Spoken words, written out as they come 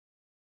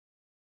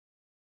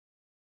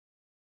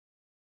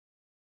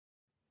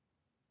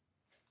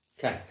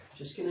Okay,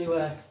 just going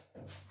to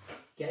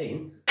get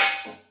in.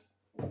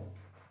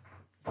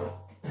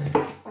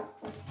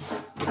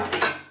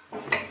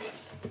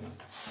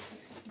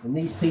 And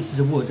these pieces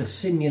of wood are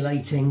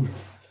simulating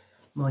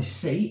my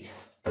seat.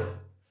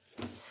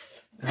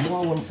 And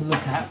what I want to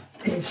look at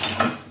is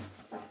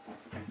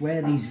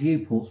where these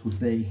viewports would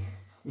be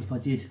if I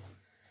did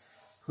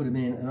put them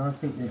in, and I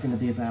think they're going to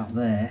be about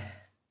there,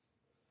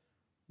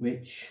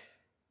 which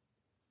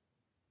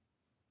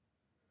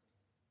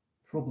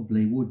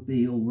probably would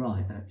be all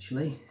right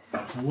actually. I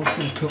was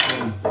going to put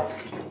one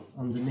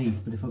underneath,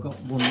 but if I got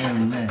one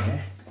down there, I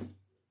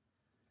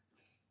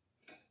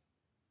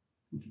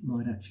think it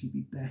might actually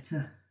be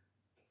better.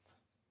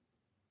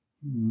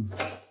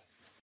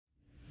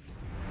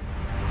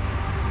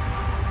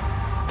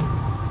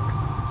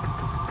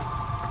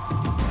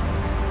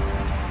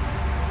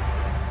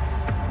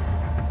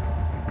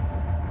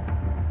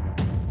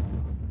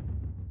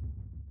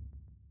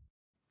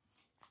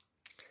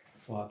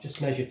 Well, I've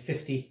just measured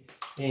 50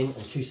 in and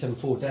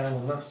 274 down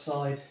on that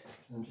side.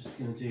 I'm just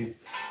going to do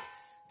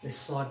this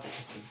side, this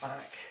is the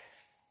back.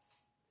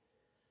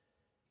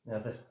 Now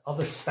the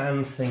other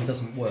stand thing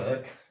doesn't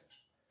work,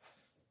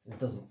 it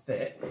doesn't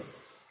fit.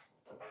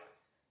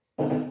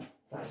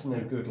 That's no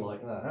good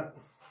like that,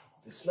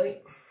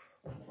 obviously.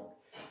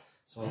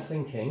 So I'm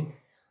thinking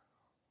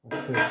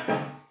I could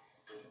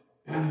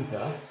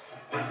either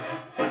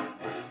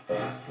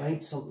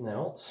make something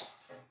else,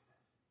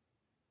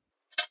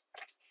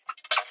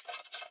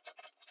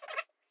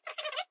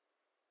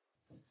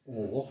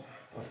 or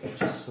I could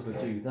just sort of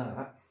do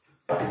that,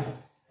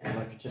 and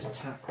I could just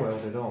tack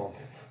weld it on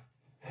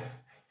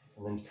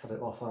and then cut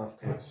it off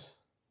afterwards.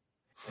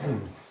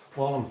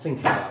 While I'm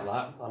thinking about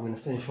that, I'm going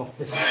to finish off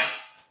this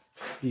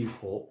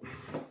viewport.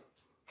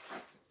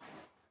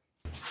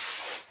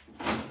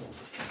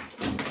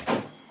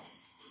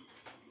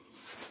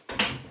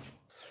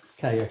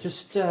 Okay, I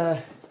just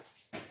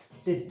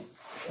did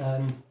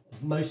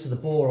most of the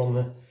bore on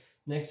the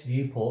next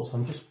viewport, so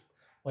I'm just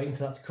waiting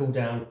for that to cool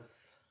down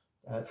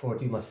before I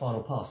do my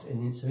final pass.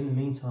 And so in the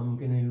meantime, I'm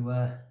going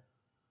to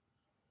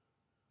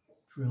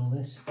drill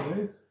this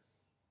through.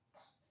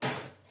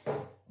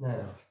 Now,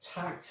 I've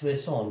tacked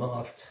this on, but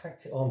I've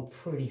tacked it on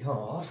pretty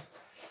hard.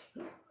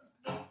 I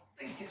don't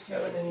think it's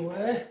going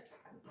anywhere.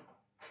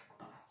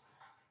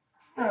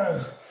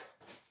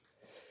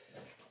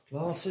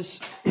 Glasses.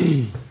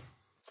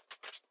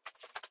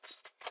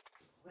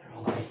 Where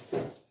are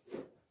they?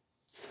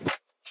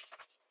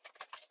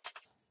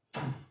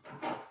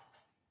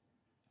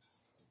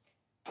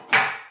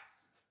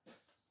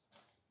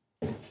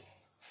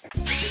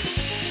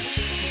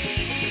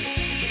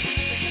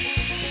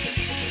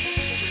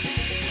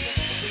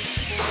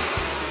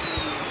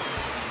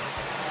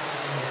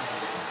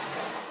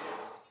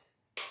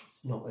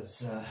 Not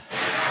as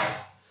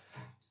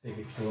big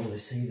a drill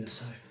this either,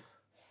 so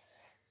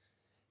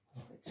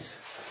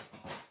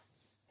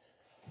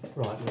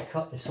right, I'm going to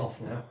cut this off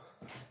now.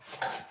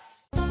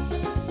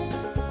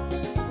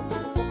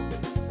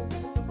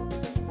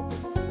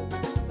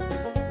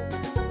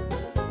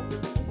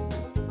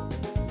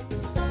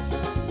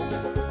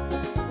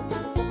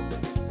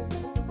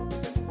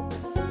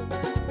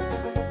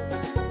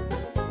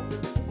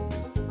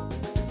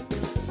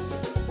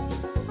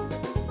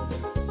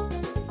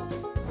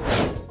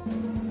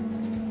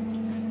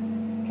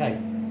 Okay,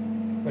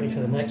 ready for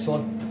the next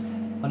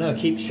one. I know I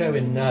keep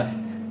showing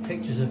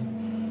pictures of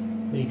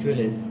me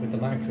drilling with the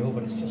mag drill,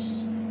 but it's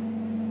just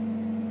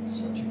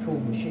such a cool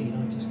machine,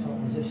 I just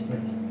can't resist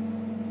it.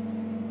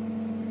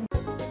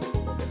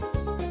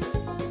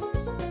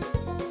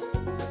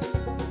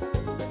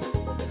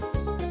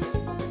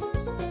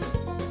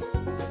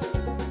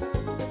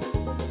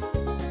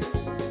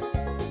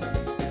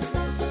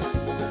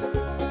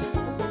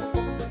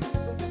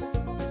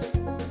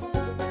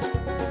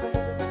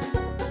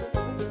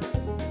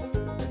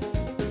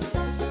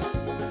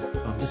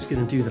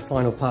 Going to do the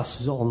final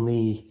passes on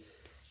the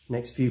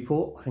next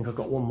viewport. I think I've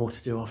got one more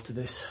to do after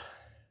this.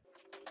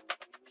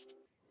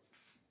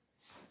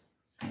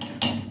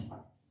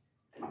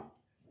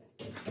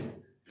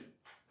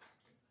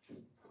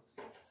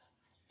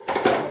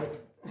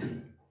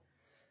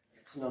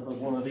 It's another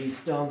one of these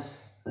done.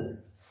 One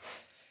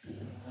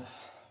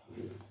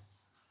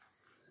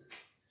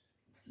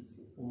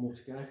more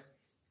to go.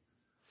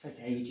 Take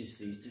ages,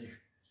 these do.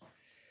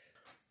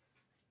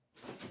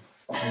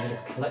 A little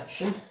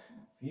collection.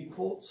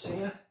 Viewports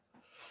here.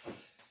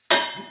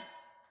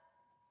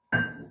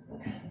 There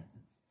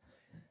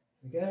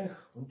we go.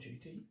 1, 2,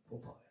 3, 4,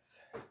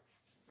 5.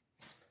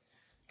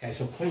 Okay,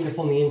 so I'm putting it up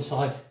on the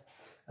inside,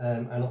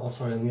 and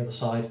sorry, on the other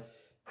side.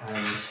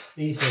 And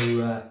these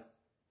are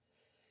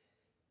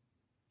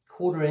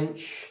 1/4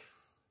 inch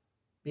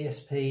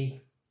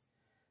BSP,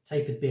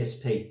 tapered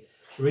BSP.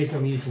 The reason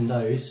I'm using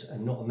those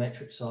and not a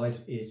metric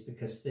size is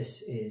because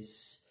this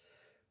is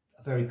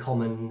a very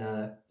common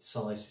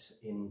size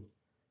in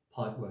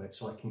pipe work,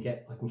 so I can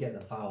get the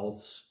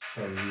valves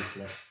very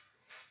easily.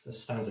 It's a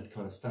standard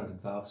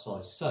valve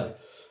size. So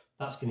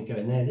that's going to go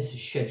in there. This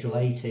is schedule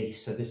 80,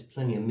 so there's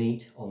plenty of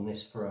meat on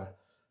this for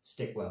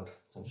stick weld.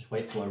 So I'm just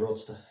waiting for my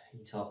rods to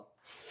heat up.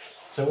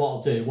 So what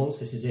I'll do, once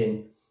this is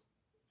in,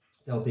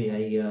 there'll be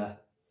a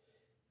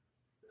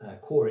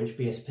 1/4 inch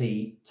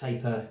BSP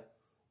taper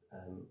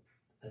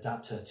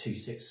adapter to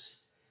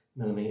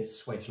 6mm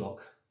swedge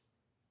lock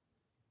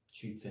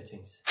tube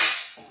fittings.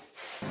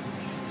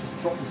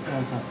 Just drop this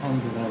down to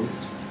 100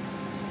 volts.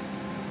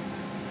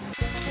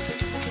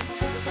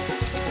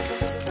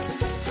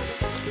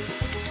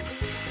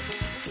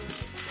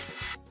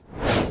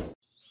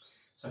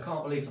 So I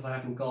can't believe that I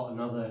haven't got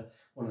another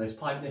one of those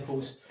pipe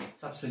nipples.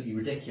 It's absolutely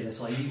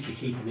ridiculous. I usually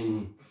keep them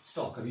in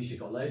stock. I've usually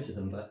got loads of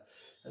them, but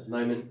at the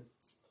moment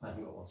I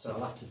haven't got one. So I'll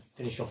have to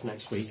finish off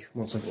next week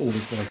once I've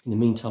ordered one. In the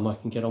meantime, I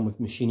can get on with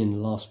machining the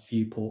last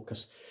few port,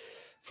 because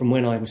from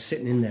when I was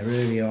sitting in there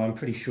earlier, I'm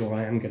pretty sure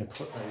I am going to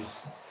put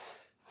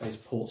those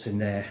ports in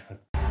there.